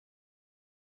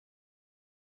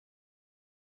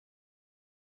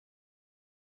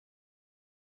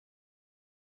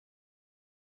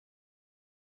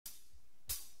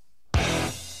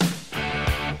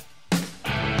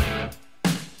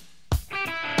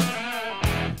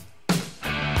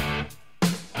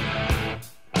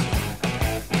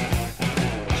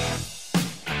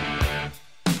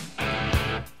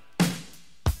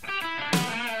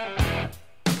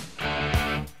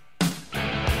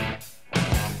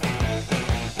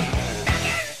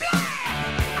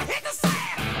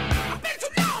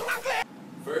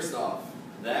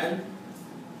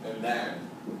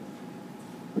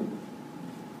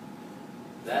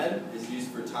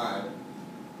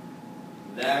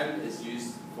than is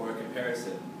used for a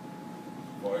comparison.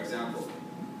 For example,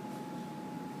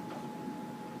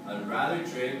 I'd rather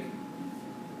drink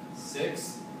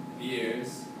 6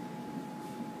 beers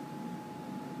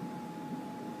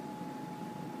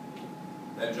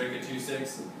than drink a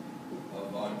 2/6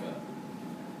 of vodka.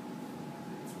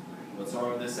 What's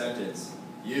wrong with this sentence?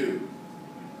 You.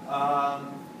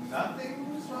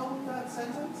 Nothing's wrong with that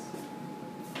sentence.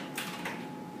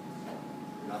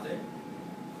 Nothing.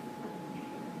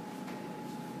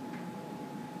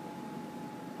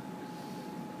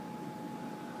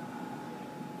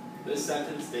 This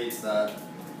sentence states that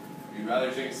you'd rather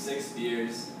drink 6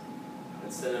 beers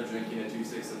instead of drinking a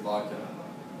 2/6 of vodka.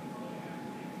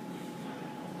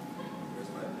 Where's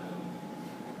my pen?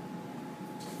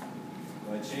 If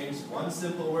I change one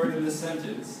simple word in this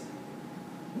sentence,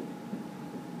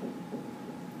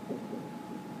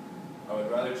 I would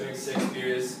rather drink 6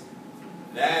 beers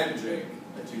than drink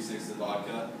a 2/6 of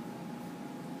vodka.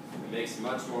 It makes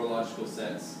much more logical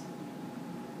sense.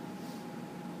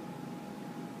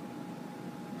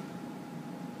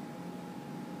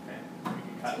 Okay, we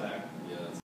can cut that. Yeah,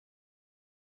 that's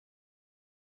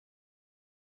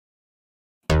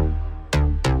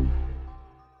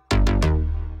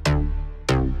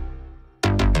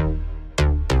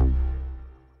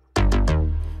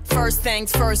First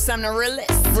things first, I'm the realest.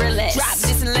 Drop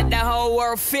this and let the whole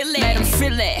world feel it. Let them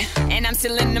feel it. And I'm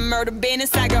still in the murder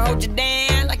business. I can hold you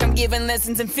down like I'm giving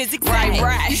lessons in physics. Right.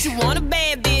 You should want a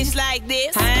bad bitch like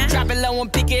this. Drop it low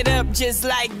and pick it up just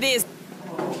like this.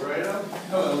 Alright,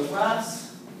 hello class.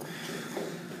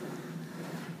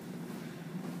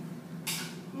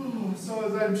 So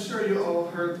as I'm sure you all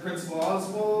heard Principal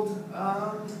Oswald,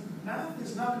 math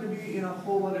is not going to be in a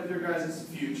whole lot of your guys'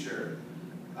 future.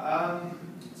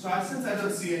 Since I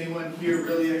don't see anyone here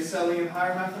really excelling in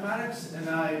higher mathematics, and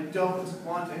I don't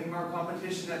want any more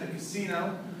competition at the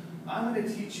casino, I'm going to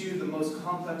teach you the most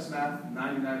complex math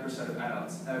 99% of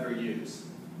adults ever use.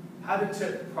 How to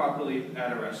tip properly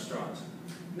at a restaurant.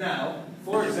 Now,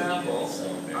 for example... Is this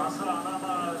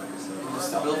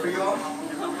the bill for you all?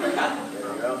 There we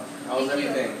go. How's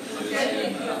everything?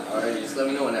 Alright, just let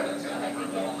me know whenever. Let's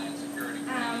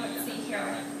see here.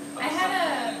 I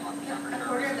had a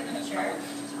quarter of the pitcher,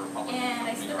 and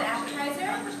I split the appetizer,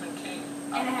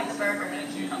 and I have the burger.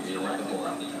 You ate the whole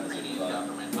appetizer,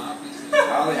 but I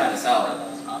only had a salad.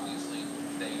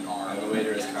 And the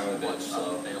waiter is kind of a bitch,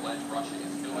 so I feel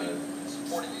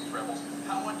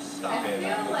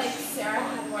like Sarah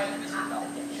had more than half the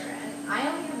pitcher, and I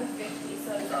only have a 50,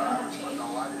 so does anyone have change?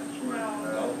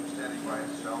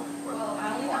 No. Well, I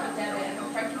only have a debit, and the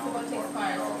credit about to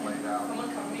expire, so can someone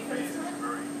cover me for this time?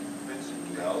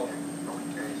 no.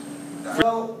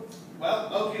 So, well,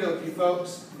 okie dokie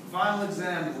folks, final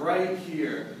exam right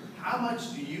here. How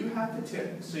much do you have to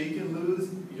tip so you can lose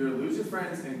your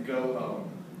friends and go home?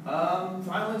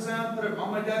 Final exam, put it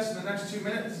on my desk in the next 2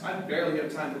 minutes. I barely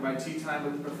have time for my tea time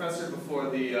with the professor before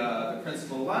the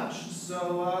principal lunch,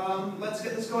 so let's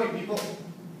get this going, people.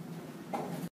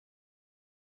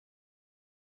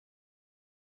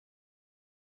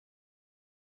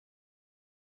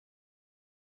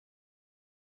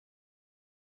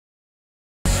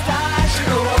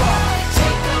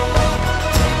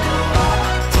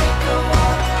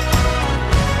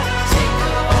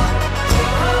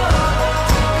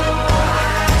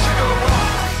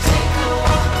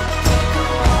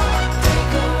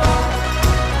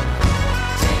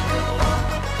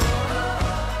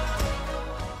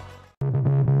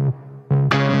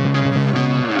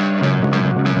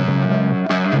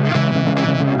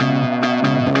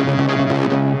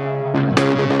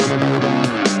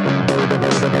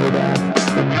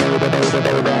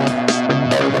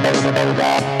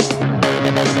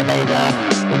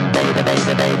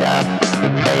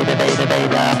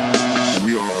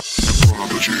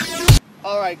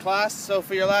 Alright class, so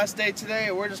for your last day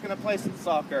today, we're just going to play some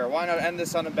soccer. Why not end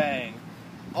this on a bang?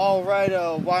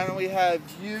 Alrighto, why don't we have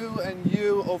you and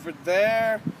you over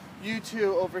there, you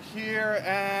two over here,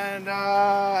 and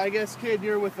I guess kid,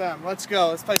 you're with them. Let's go,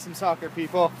 let's play some soccer,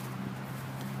 people.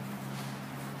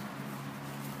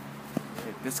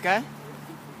 This guy?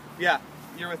 Yeah,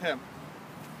 you're with him.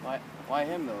 Why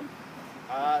him though?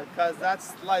 Because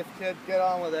that's life, kid. Get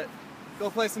on with it. Go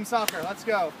play some soccer. Let's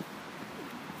go.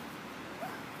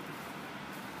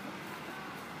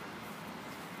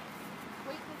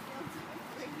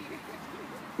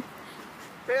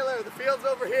 Taylor, the field's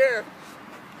over here.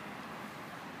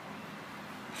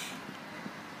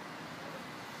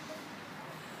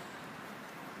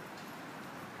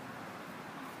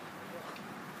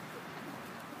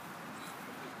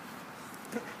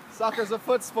 Soccer's a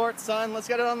foot sport, son. Let's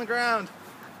get it on the ground.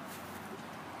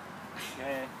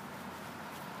 Okay.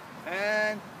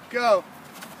 And go.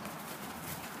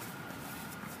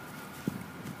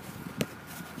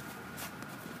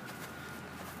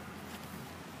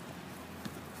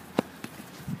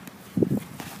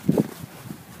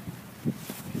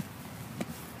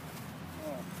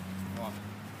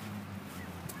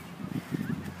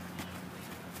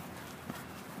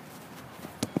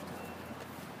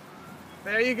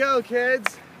 There you go,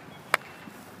 kids.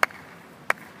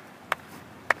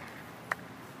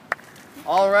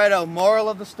 All right, a moral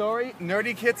of the story,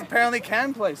 nerdy kids apparently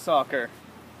can play soccer.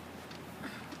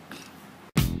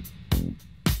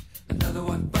 Another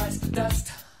one bites the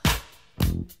dust.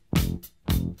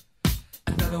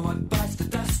 Another one bites the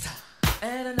dust.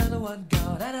 And another one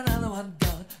gone, and another one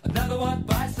gone. Another one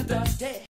bites the dust. Hey.